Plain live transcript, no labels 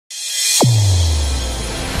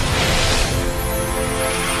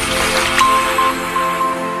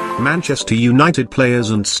Manchester United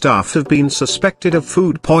players and staff have been suspected of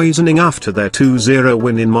food poisoning after their 2-0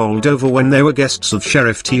 win in Moldova when they were guests of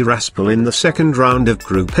Sheriff Tiraspol in the second round of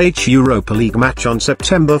Group H Europa League match on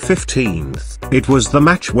September 15. It was the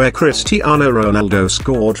match where Cristiano Ronaldo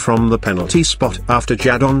scored from the penalty spot after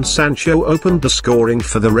Jadon Sancho opened the scoring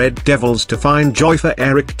for the Red Devils to find joy for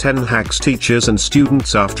Erik Ten Hag's teachers and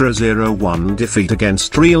students after a 0-1 defeat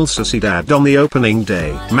against Real Sociedad on the opening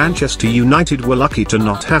day. Manchester United were lucky to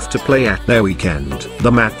not have to play at their weekend.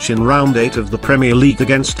 The match in round 8 of the Premier League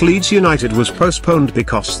against Leeds United was postponed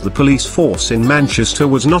because the police force in Manchester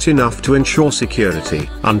was not enough to ensure security.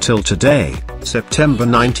 Until today, September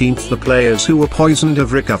 19, the players who were poisoned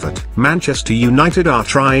have recovered. Manchester United are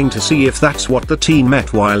trying to see if that's what the team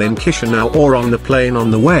met while in Chisinau or on the plane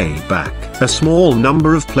on the way back. A small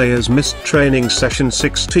number of players missed training session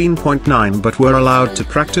 16.9 but were allowed to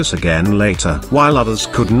practice again later, while others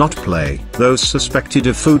could not play. Those suspected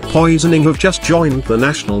of food poisoning have just joined the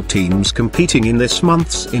national teams competing in this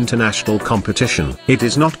month's international competition. It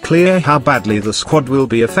is not clear how badly the squad will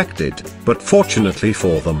be affected, but fortunately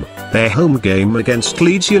for them, their home game against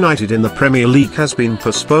Leeds United in the Premier League has been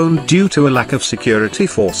postponed due to a lack of security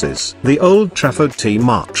forces. The Old Trafford team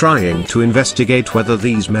are trying to investigate whether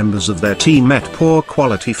these members of their team met poor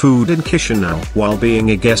quality food in Chisinau while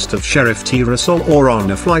being a guest of Sheriff Tiraspol or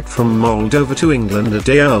on a flight from Moldova to England a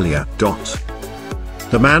day earlier.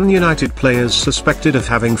 The Man United players suspected of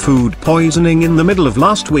having food poisoning in the middle of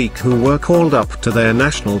last week who were called up to their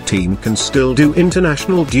national team can still do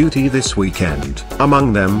international duty this weekend.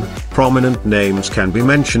 Among them, prominent names can be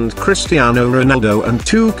mentioned: Cristiano Ronaldo and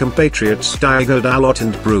two compatriots Diogo Dalot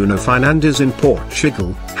and Bruno Fernandes in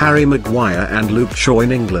Portugal, Harry Maguire and Luke Shaw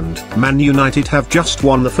in England. Man United have just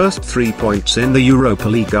won the first 3 points in the Europa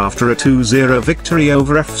League after a 2-0 victory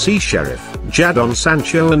over FC Sheriff. Jadon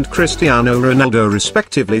Sancho and Cristiano Ronaldo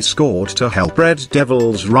respectively scored to help Red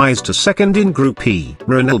Devils rise to second in Group E.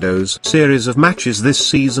 Ronaldo's series of matches this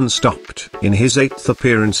season stopped in his 8th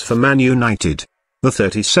appearance for Man United. The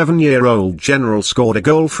 37-year-old general scored a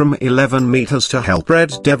goal from 11 meters to help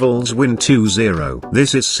Red Devils win 2-0.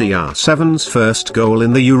 This is CR7's first goal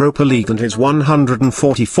in the Europa League and his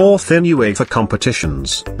 144th in UEFA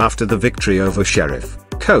competitions. After the victory over Sheriff,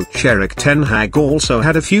 coach Erik Ten Hag also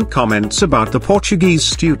had a few comments about the Portuguese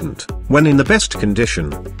student. When in the best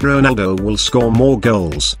condition, Ronaldo will score more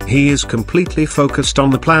goals. He is completely focused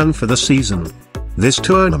on the plan for the season. This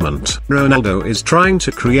tournament, Ronaldo is trying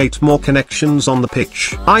to create more connections on the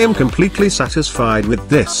pitch. I am completely satisfied with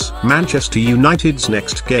this. Manchester United's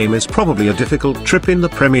next game is probably a difficult trip in the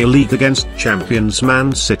Premier League against champions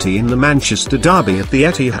Man City in the Manchester derby at the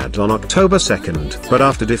Etihad on October 2nd. But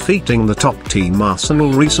after defeating the top team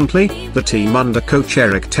Arsenal recently, the team under coach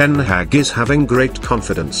Erik Ten Hag is having great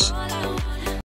confidence.